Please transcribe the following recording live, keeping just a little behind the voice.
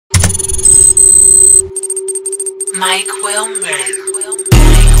Mike Wilmer.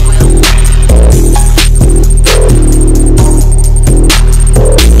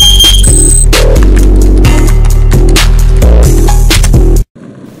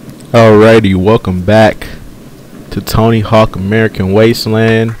 Alrighty, welcome back to Tony Hawk American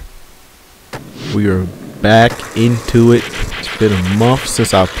Wasteland. We are back into it. It's been a month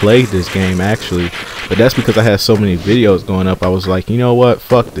since I played this game actually, but that's because I had so many videos going up. I was like, you know what,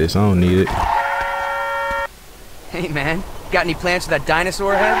 fuck this, I don't need it. Hey man, got any plans for that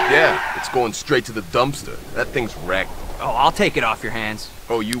dinosaur head? Yeah, it's going straight to the dumpster. That thing's wrecked. Oh, I'll take it off your hands.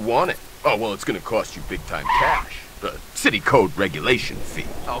 Oh, you want it? Oh, well, it's gonna cost you big time cash. The city code regulation fee.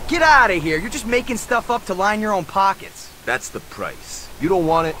 Oh, get out of here. You're just making stuff up to line your own pockets. That's the price. You don't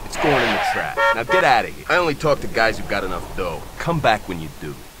want it, it's going in the trash. Now get out of here. I only talk to guys who've got enough dough. Come back when you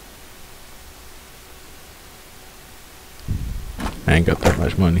do. I ain't got that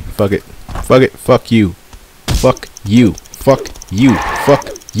much money. Fuck it. Fuck it. Fuck you. Fuck you. Fuck you. Fuck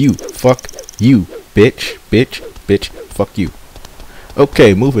you. Fuck you. Bitch. Bitch. Bitch. Fuck you.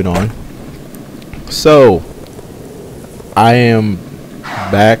 Okay, moving on. So, I am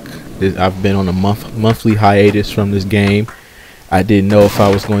back. I've been on a monthly hiatus from this game. I didn't know if I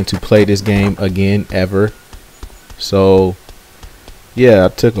was going to play this game again ever. So, yeah, I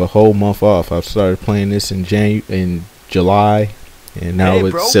took a whole month off. I started playing this in July, and now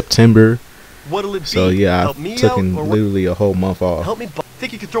it's September. What'll it be? So yeah, Help I me took out, literally a whole month off. Help me.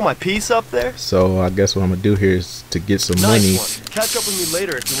 Think you could throw my piece up there? So I guess what I'm gonna do here is to get some Nice money. one. Catch up with me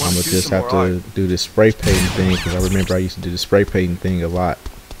later if you want I'm to gonna do just some have more to art. do this spray painting thing because I remember I used to do the spray painting thing a lot.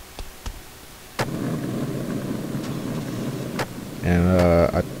 And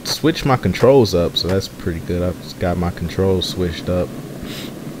I switched my controls up, so that's pretty good. I've just got my controls switched up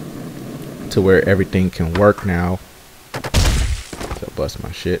to where everything can work now. So bust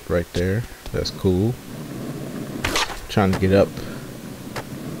my shit right there. That's cool. Trying to get up.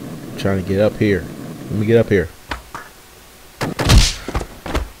 Trying to get up here. Let me get up here.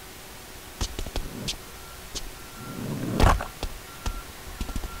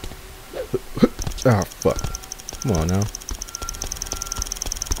 Oh fuck. Come on now.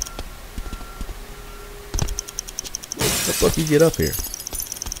 How the fuck you get up here?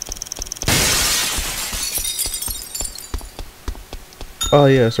 Oh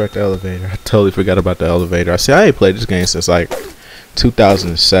yeah, that's right, the elevator. I totally forgot about the elevator. I ain't played this game since like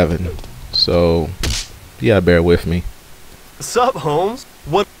 2007. So yeah, bear with me. What's up, Holmes?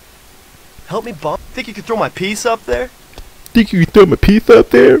 What? Help me bomb. Think you could throw my piece up there? Think you can throw my piece up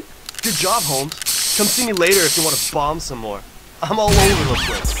there? Good job, Holmes. Come see me later if you want to bomb some more. I'm all over the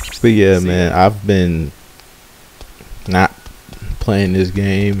place. But yeah, man, I've been not playing this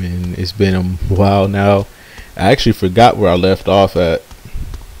game and it's been a while now. I actually forgot where I left off at.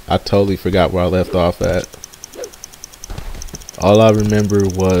 I totally forgot where I left off at. All I remember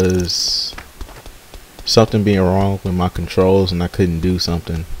was something being wrong with my controls and I couldn't do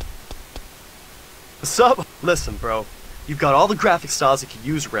something. What's up? Listen, bro. You've got all the graphic styles you could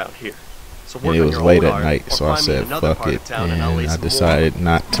use around here. So work And it on was your late own at art, night, or so I find me said another fuck part it, of town and I'll lay and I some more. decided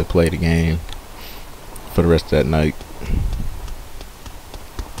not to play the game for the rest of that night.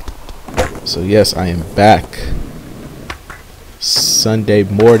 So yes, I am back. Sunday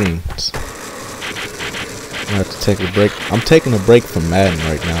mornings. I have to take a break. I'm taking a break from Madden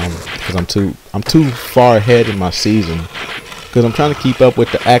right now because I'm too far ahead in my season. Because I'm trying to keep up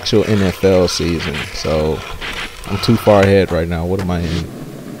with the actual NFL season. So I'm too far ahead right now. What am I in?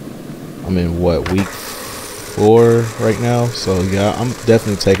 I'm in what, week 4 right now? So yeah, I'm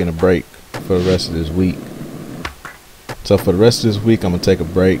definitely taking a break for the rest of this week. So for the rest of this week, I'm gonna take a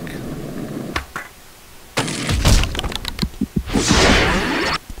break.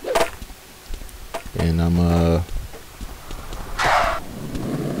 And I'm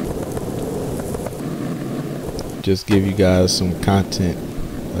just give you guys some content.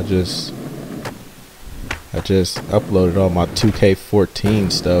 I just uploaded all my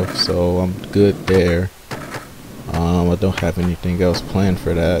 2K14 stuff, so I'm good there. I don't have anything else planned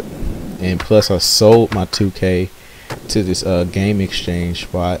for that. And plus I sold my 2K to this game exchange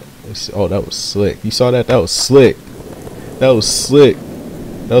spot. Oh, that was slick. You saw that? That was slick. That was slick.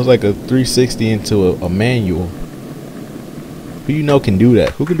 That was like a 360 into a manual. Who you know can do that?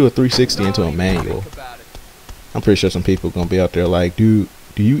 Who can do a 360 into a manual? I'm pretty sure some people are gonna be out there like, dude,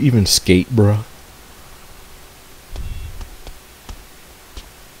 do you even skate, bruh?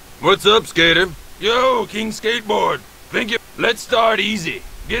 What's up, skater? Yo, King Skateboard. Let's start easy.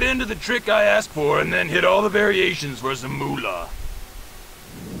 Get into the trick I asked for and then hit all the variations for some moolah.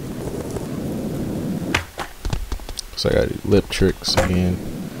 So I gotta do lip tricks again.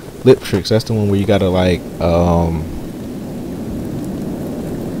 Lip tricks. That's the one where you gotta like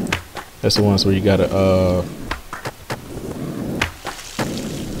that's the ones where you gotta oh,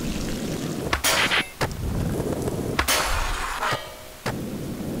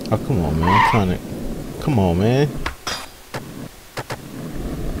 come on, man. I'm trying to. Come on, man.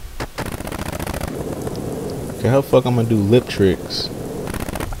 Okay, how the fuck I'm gonna do lip tricks?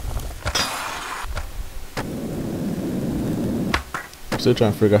 I'm still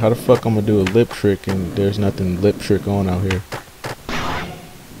trying to figure out how the fuck I'm gonna do a lip trick and there's nothing lip trick on out here.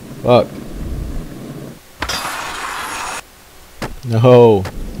 Fuck. No,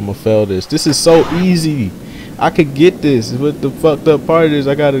 I'm gonna fail this. This is so easy. I could get this. What the fucked up part is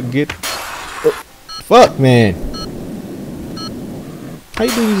I gotta get. Fuck, man. How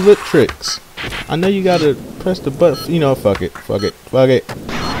you do these lip tricks? I know you gotta press the button. You know, fuck it. Fuck it. Fuck it.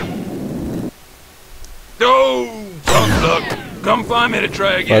 Oh, tough luck. Come find me to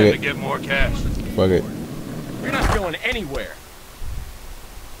try again to get more cash. Fuck it. You're not going anywhere.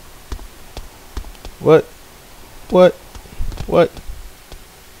 What? What? What?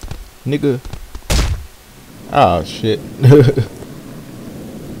 Nigga. Ah, shit.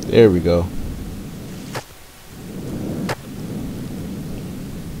 There we go.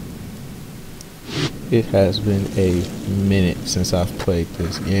 It has been a minute since I've played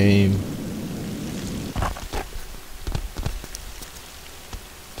this game.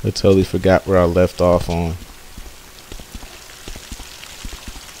 I totally forgot where I left off on.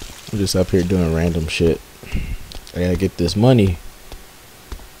 I'm just up here doing random shit. I gotta get this money.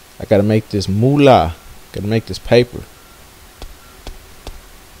 I gotta make this moolah. Gotta make this paper.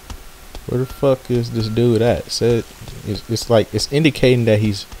 Where the fuck is this dude at? Said it's like it's indicating that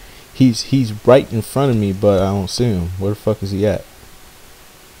he's right in front of me, but I don't see him. Where the fuck is he at?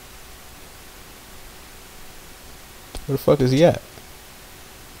 Where the fuck is he at?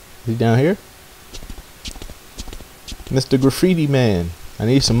 Is he down here? Mr. Graffiti Man, I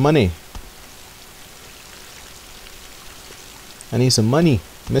need some money. I need some money,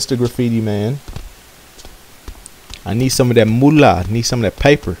 Mr. Graffiti Man. I need some of that moolah. I need some of that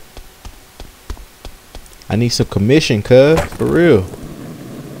paper. I need some commission, cuz. For real.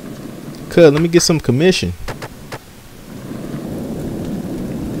 Cuz, let me get some commission.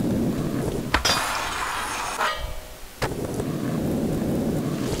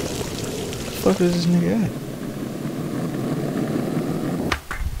 What the fuck is this nigga at?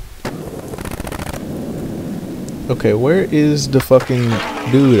 Okay, where is the fucking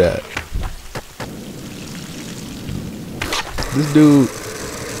dude at? This dude,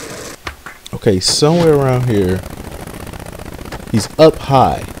 okay, somewhere around here. He's up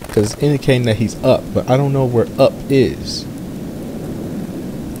high, because it's indicating that he's up, but I don't know where up is.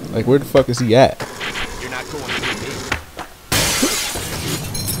 Like, where the fuck is he at? You're not going to me.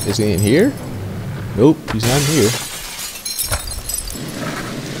 Is he in here? Nope, he's not in here.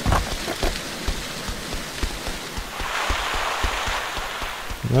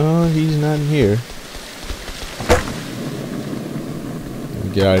 No, he's not in here. Let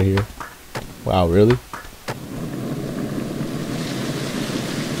me get out of here. Wow, really?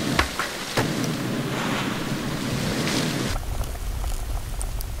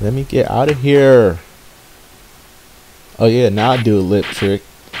 Let me get out of here. Oh yeah, now I do a lip trick.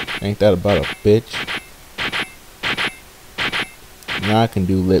 Ain't that about a bitch? Now I can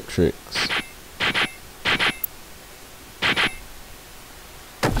do lip tricks.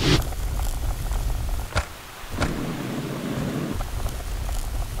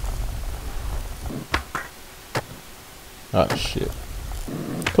 Oh shit.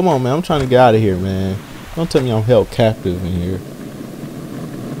 Come on, man. I'm trying to get out of here, man. Don't tell me I'm held captive in here.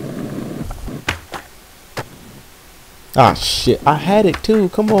 Ah shit. I had it too.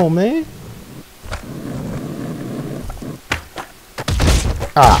 Come on, man.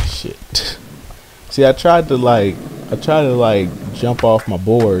 Ah shit. See, I tried to like jump off my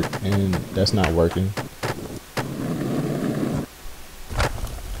board and that's not working.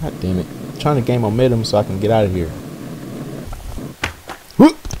 God damn it. I'm trying to gain momentum so I can get out of here.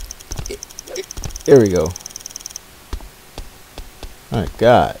 There we go. My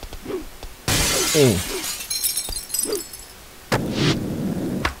God.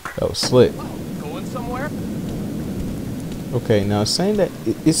 That was slick. Going somewhere? Okay, now it's saying that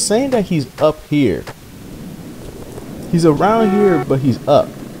he's up here. He's around here, but he's up.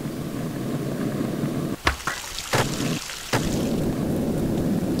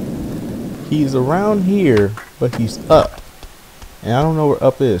 He's around here, but he's up. And I don't know where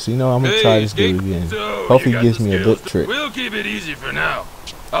up is. So, you know, I'm gonna try this dude again. Hopefully he gives me a lip trick. We'll keep it easy for now.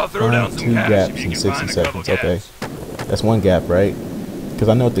 I'll throw Find down some 2 cash gaps if you in can 60 find a couple seconds. Okay. gaps. That's 1 gap, right? because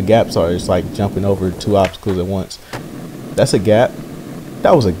I know what the gaps are. It's like jumping over 2 obstacles at once. That's a gap.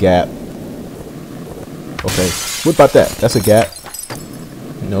 That was a gap. Okay, what about that? That's a gap.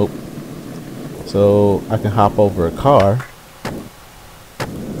 Nope. So I can hop over a car.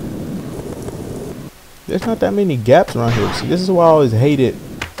 There's not that many gaps around here. See, this is why I always hated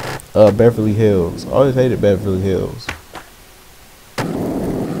Beverly Hills. I always hated Beverly Hills.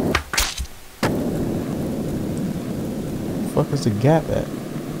 Where the fuck is the gap at?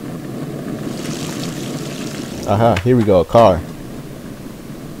 Aha, here we go, a car.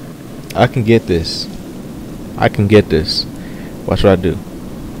 I can get this. I can get this. Watch what I do.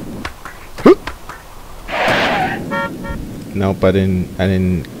 Nope, I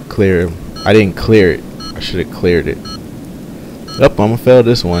didn't clear it. I should have cleared it. Yep, I'm gonna fail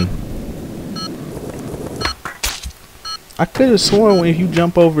this one. I could have sworn when you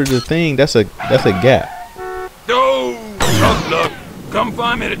jump over the thing, that's a gap. Oh, tough luck. Come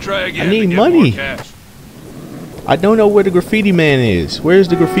find me to try again. I need to get money. more cash. I don't know where the graffiti man is. Where's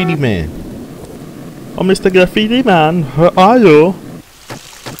the graffiti man? Oh, Mr. Graffiti Man, where are you?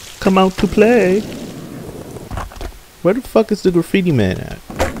 Come out to play. Where the fuck is the graffiti man at?